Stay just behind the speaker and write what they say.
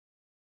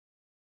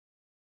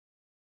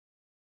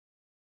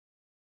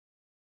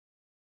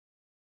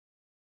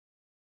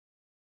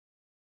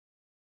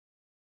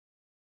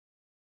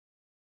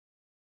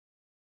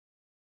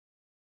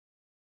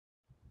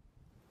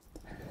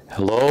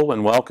Hello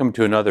and welcome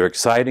to another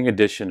exciting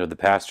edition of the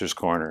Pastor's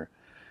Corner.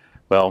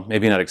 Well,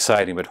 maybe not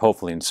exciting, but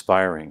hopefully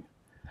inspiring.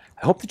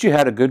 I hope that you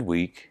had a good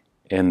week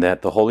and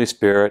that the Holy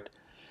Spirit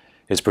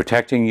is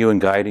protecting you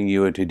and guiding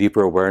you into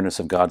deeper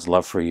awareness of God's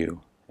love for you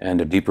and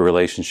a deeper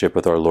relationship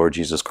with our Lord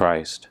Jesus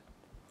Christ.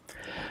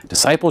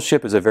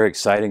 Discipleship is a very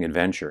exciting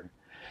adventure.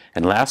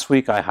 And last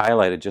week I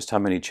highlighted just how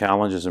many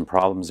challenges and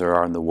problems there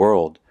are in the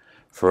world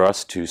for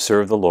us to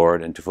serve the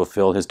Lord and to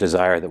fulfill His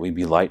desire that we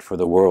be light for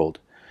the world,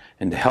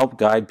 and to help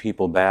guide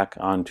people back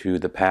onto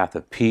the path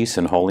of peace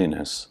and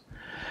holiness.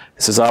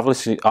 This is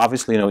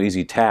obviously no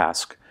easy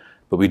task,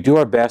 but we do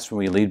our best when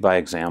we lead by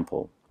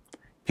example.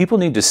 People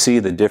need to see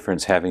the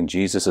difference having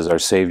Jesus as our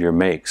Savior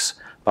makes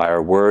by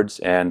our words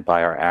and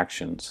by our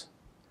actions.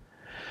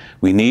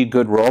 We need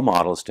good role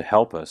models to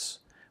help us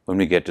when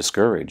we get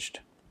discouraged,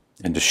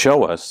 and to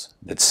show us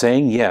that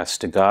saying yes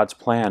to God's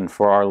plan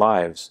for our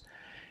lives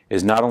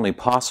is not only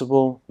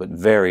possible, but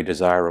very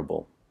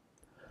desirable.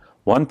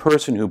 One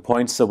person who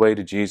points the way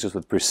to Jesus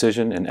with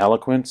precision and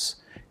eloquence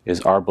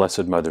is our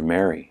Blessed Mother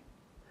Mary.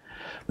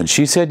 When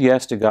she said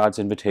yes to God's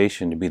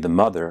invitation to be the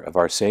mother of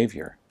our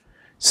Savior,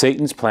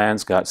 Satan's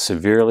plans got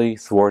severely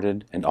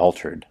thwarted and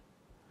altered.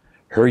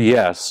 Her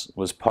yes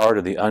was part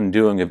of the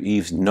undoing of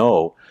Eve's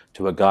no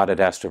to what God had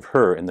asked of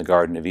her in the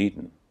Garden of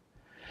Eden.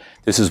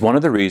 This is one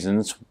of the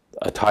reasons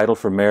a title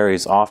for Mary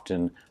is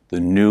often the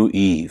New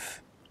Eve.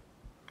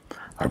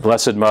 Our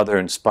Blessed Mother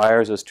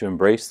inspires us to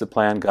embrace the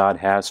plan God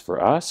has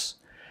for us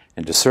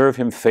and to serve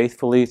Him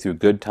faithfully through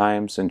good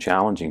times and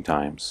challenging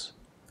times.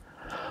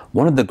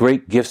 One of the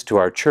great gifts to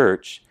our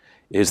church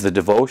is the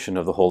devotion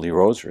of the Holy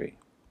Rosary.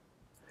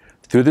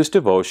 Through this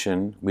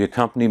devotion, we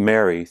accompany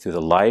Mary through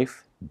the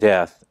life,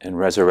 death, and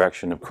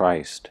resurrection of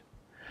Christ.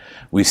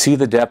 We see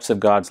the depths of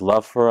God's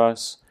love for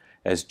us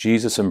as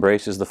Jesus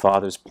embraces the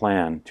Father's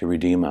plan to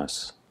redeem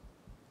us.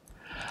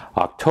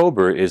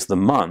 October is the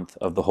month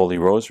of the Holy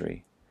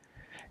Rosary,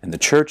 and the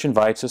Church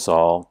invites us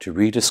all to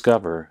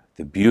rediscover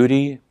the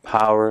beauty,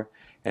 power,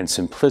 and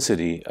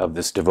simplicity of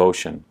this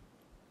devotion.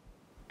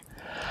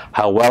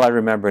 How well I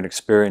remember an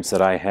experience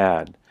that I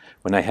had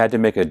when I had to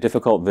make a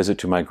difficult visit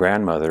to my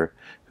grandmother,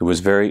 who was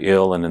very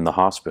ill and in the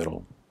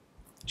hospital.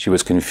 She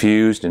was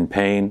confused, in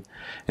pain,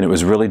 and it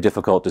was really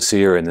difficult to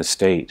see her in this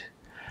state.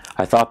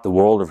 I thought the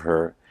world of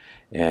her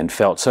and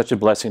felt such a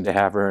blessing to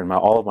have her and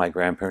all of my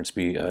grandparents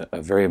be a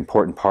very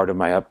important part of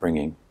my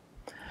upbringing.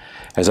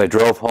 As I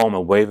drove home, a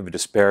wave of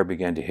despair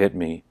began to hit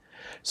me,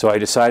 so I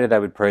decided I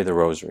would pray the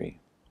Rosary.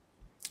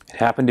 It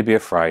happened to be a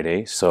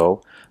Friday,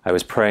 so I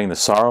was praying the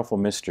Sorrowful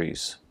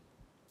Mysteries.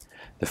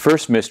 The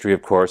first mystery,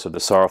 of course, of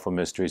the Sorrowful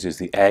Mysteries is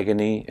the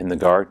agony in the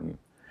garden,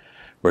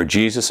 where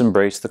Jesus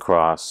embraced the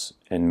cross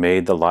and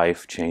made the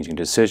life-changing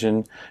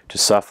decision to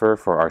suffer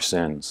for our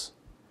sins.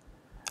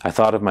 I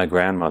thought of my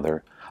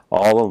grandmother,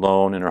 all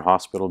alone in her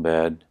hospital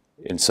bed,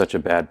 in such a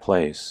bad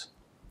place.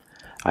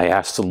 I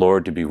asked the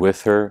Lord to be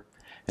with her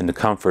and to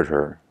comfort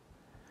her.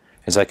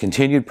 As I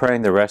continued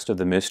praying the rest of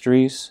the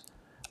mysteries,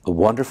 a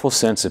wonderful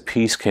sense of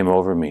peace came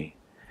over me,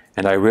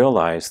 and I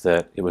realized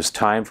that it was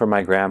time for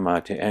my grandma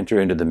to enter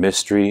into the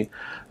mystery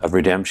of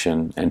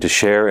redemption and to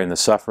share in the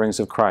sufferings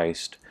of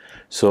Christ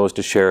so as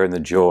to share in the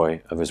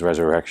joy of His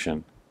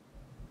resurrection.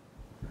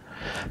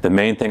 The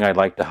main thing I'd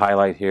like to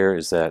highlight here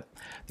is that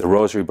the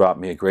Rosary brought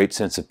me a great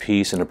sense of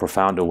peace and a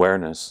profound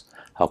awareness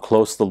how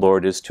close the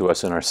Lord is to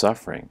us in our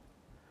suffering.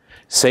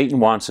 Satan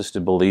wants us to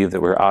believe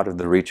that we're out of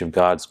the reach of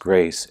God's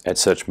grace at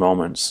such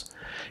moments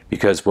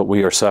because what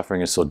we are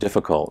suffering is so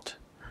difficult.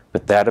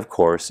 But that, of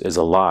course, is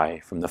a lie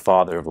from the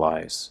father of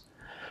lies.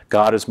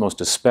 God is most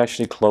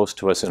especially close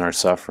to us in our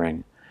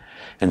suffering.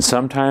 And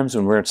sometimes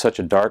when we're in such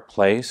a dark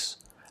place,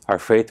 our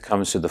faith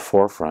comes to the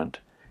forefront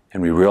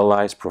and we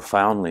realize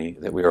profoundly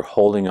that we are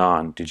holding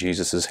on to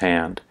Jesus'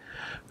 hand,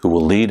 who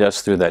will lead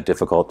us through that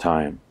difficult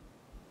time.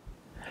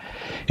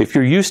 If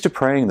you're used to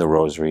praying the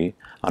Rosary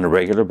on a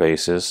regular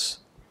basis,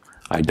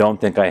 I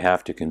don't think I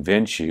have to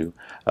convince you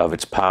of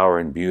its power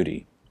and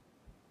beauty.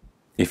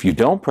 If you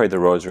don't pray the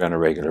Rosary on a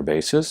regular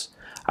basis,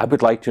 I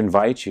would like to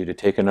invite you to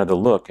take another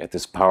look at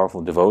this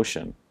powerful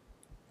devotion.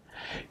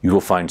 You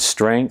will find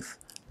strength,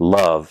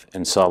 love,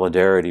 and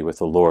solidarity with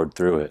the Lord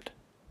through it.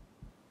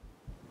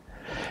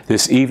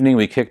 This evening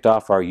we kicked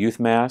off our youth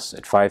mass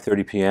at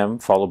 5:30 p.m.,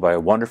 followed by a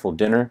wonderful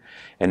dinner,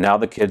 and now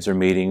the kids are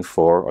meeting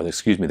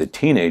the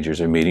teenagers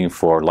are meeting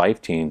for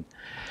Life Teen.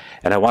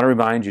 And I want to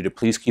remind you to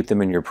please keep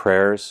them in your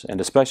prayers, and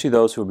especially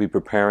those who will be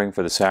preparing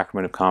for the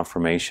sacrament of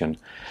confirmation.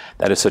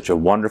 That is such a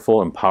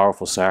wonderful and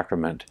powerful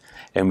sacrament,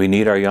 and we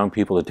need our young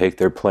people to take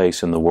their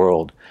place in the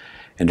world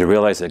and to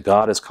realize that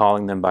God is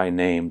calling them by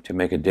name to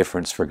make a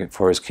difference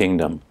for His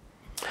kingdom.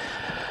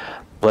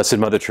 Blessed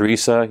Mother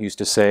Teresa used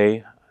to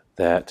say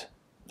that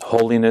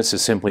holiness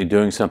is simply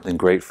doing something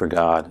great for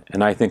God,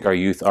 and I think our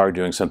youth are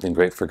doing something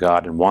great for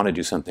God and want to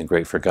do something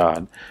great for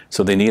God,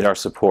 so they need our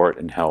support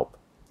and help.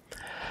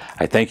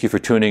 I thank you for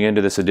tuning into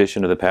this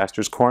edition of the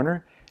Pastor's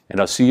Corner, and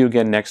I'll see you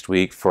again next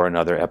week for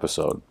another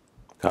episode.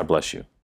 God bless you.